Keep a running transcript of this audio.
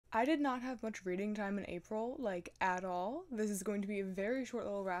I did not have much reading time in April, like at all. This is going to be a very short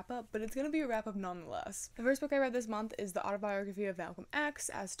little wrap up, but it's going to be a wrap up nonetheless. The first book I read this month is the autobiography of Malcolm X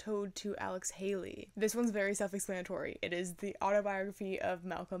as told to Alex Haley. This one's very self explanatory. It is the autobiography of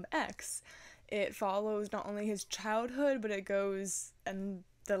Malcolm X. It follows not only his childhood, but it goes and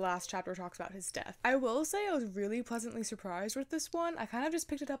the last chapter talks about his death. I will say I was really pleasantly surprised with this one. I kind of just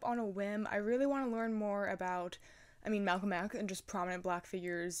picked it up on a whim. I really want to learn more about Malcolm X and just prominent black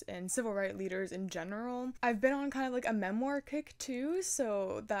figures and civil rights leaders in general. I've been on kind of like a memoir kick too,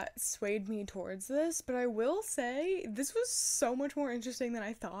 so that swayed me towards this, but I will say this was so much more interesting than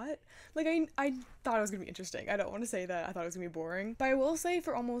I thought. Like, I thought it was gonna be interesting. I don't want to say that I thought it was gonna be boring, but I will say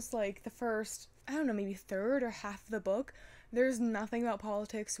for almost like the first, I don't know, maybe third or half of the book, there's nothing about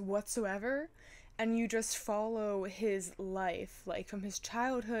politics whatsoever. And you just follow his life, like from his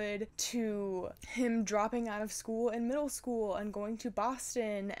childhood to him dropping out of school in middle school and going to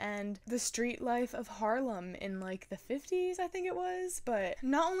Boston and the street life of Harlem in like the 50s, I think it was. But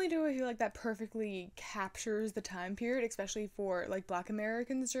not only do I feel like that perfectly captures the time period, especially for like Black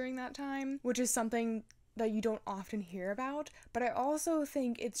Americans during that time, which is something that you don't often hear about, but I also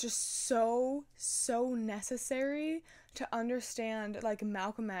think it's just so necessary to understand like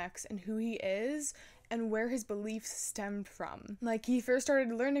Malcolm X and who he is and where his beliefs stemmed from. Like, he first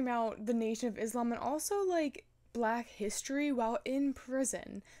started learning about the Nation of Islam and also like black history while in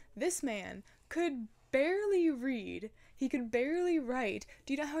prison. This man could barely read. He could barely write.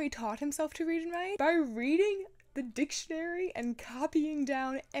 Do you know how he taught himself to read and write? By reading the dictionary and copying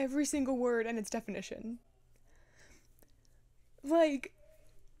down every single word and its definition. Like,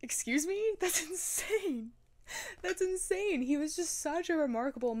 excuse me? That's insane. That's insane. He was just such a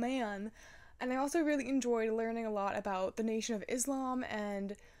remarkable man. And I also really enjoyed learning a lot about the Nation of Islam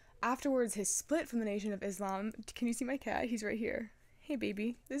and afterwards his split from the Nation of Islam. Can you see my cat? He's right here. Hey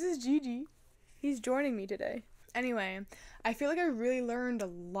baby. This is Gigi. He's joining me today. Anyway, I feel like I really learned a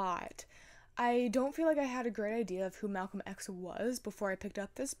lot. I don't feel like I had a great idea of who Malcolm X was before I picked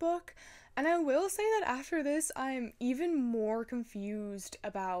up this book, and I will say that after this, I'm even more confused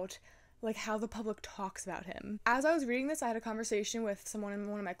about like how the public talks about him. As I was reading this, I had a conversation with someone in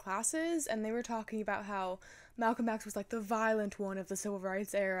one of my classes, and they were talking about how Malcolm X was like the violent one of the civil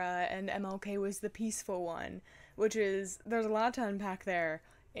rights era, and MLK was the peaceful one, which is, there's a lot to unpack there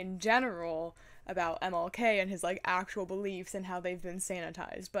in general about MLK and his like actual beliefs and how they've been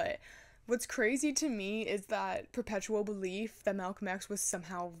sanitized, but what's crazy to me is that perpetual belief that Malcolm X was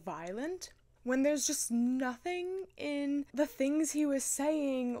somehow violent when there's just nothing in the things he was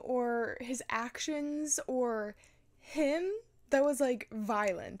saying or his actions or him that was like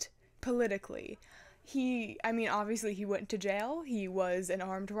violent politically. Obviously he went to jail. He was an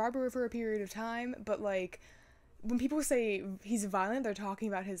armed robber for a period of time, but like when people say he's violent, they're talking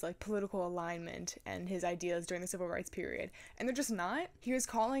about his like political alignment and his ideas during the civil rights period, and they're just not. He was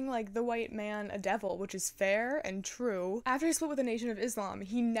calling like the white man a devil, which is fair and true. After he split with the Nation of Islam,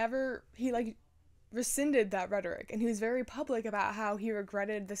 he rescinded that rhetoric, and he was very public about how he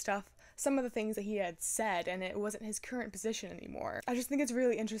regretted some of the things that he had said, and it wasn't his current position anymore. I just think it's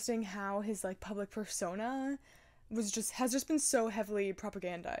really interesting how his like public persona has just been so heavily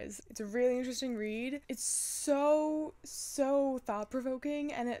propagandized. It's a really interesting read. It's so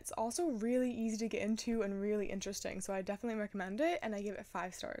thought-provoking, and it's also really easy to get into and really interesting, so I definitely recommend it, and I give it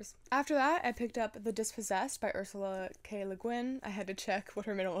 5 stars. After that, I picked up The Dispossessed by Ursula K. Le Guin. I had to check what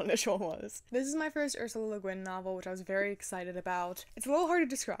her middle initial was. This is my first Ursula Le Guin novel, which I was very excited about. It's a little hard to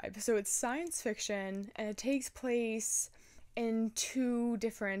describe. So it's science fiction, and it takes place in 2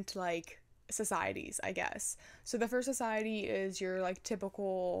 different, like, societies, I guess. So the first society is your like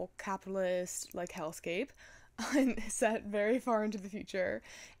typical capitalist like hellscape set very far into the future,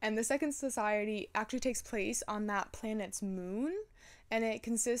 and the second society actually takes place on that planet's moon, and it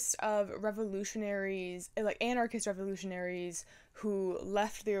consists of revolutionaries, like anarchist revolutionaries who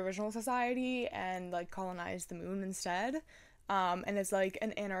left the original society and like colonized the moon instead, and it's like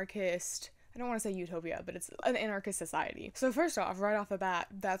an anarchist, I don't want to say utopia, but it's an anarchist society. So first off, right off the bat,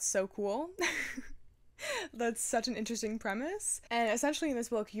 that's so cool. That's such an interesting premise. And essentially in this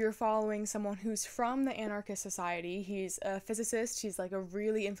book, you're following someone who's from the anarchist society. He's a physicist, he's like a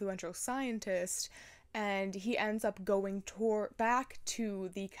really influential scientist, and he ends up going back to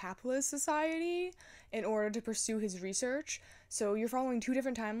the capitalist society in order to pursue his research. So you're following 2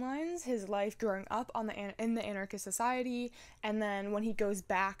 different timelines, his life growing up in the anarchist society, and then when he goes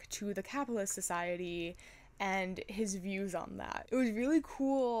back to the capitalist society and his views on that. It was really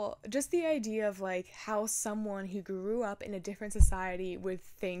cool, just the idea of like how someone who grew up in a different society would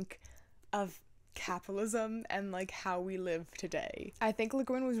think of capitalism and like how we live today. I think Le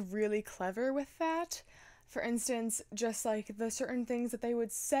Guin was really clever with that. For instance, just like the certain things that they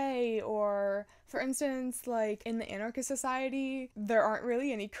would say, or for instance, like in the anarchist society, there aren't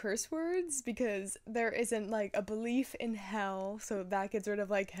really any curse words because there isn't like a belief in hell, so that gets rid of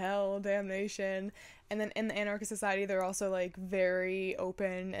like hell, damnation. And then in the anarchist society, they're also like very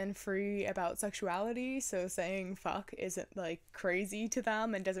open and free about sexuality, so saying fuck isn't like crazy to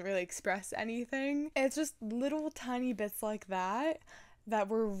them and doesn't really express anything. It's just little tiny bits like that that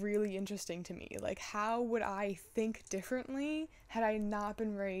were really interesting to me. Like, how would I think differently had I not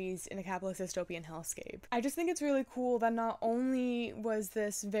been raised in a capitalist dystopian hellscape? I just think it's really cool that not only was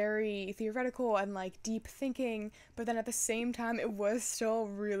this very theoretical and like deep thinking, but then at the same time it was still a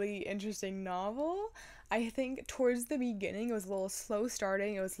really interesting novel. I think towards the beginning it was a little slow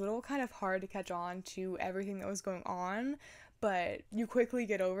starting, it was a little kind of hard to catch on to everything that was going on, but you quickly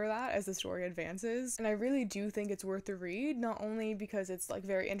get over that as the story advances. And I really do think it's worth the read, not only because it's like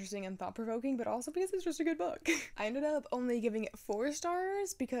very interesting and thought-provoking, but also because it's just a good book. I ended up only giving it 4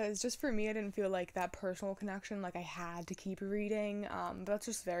 stars because just for me I didn't feel like that personal connection, like I had to keep reading, but that's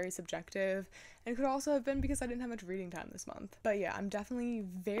just very subjective. And it could also have been because I didn't have much reading time this month. But yeah, I'm definitely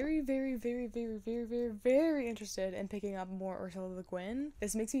very, very, very, very, very, very, very interested in picking up more Ursula Le Guin.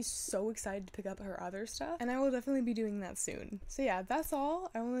 This makes me so excited to pick up her other stuff, and I will definitely be doing that soon. So yeah, that's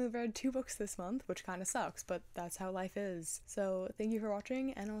all. I only read 2 books this month, which kind of sucks, but that's how life is. So thank you for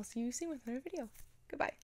watching, and I'll see you soon with another video. Goodbye.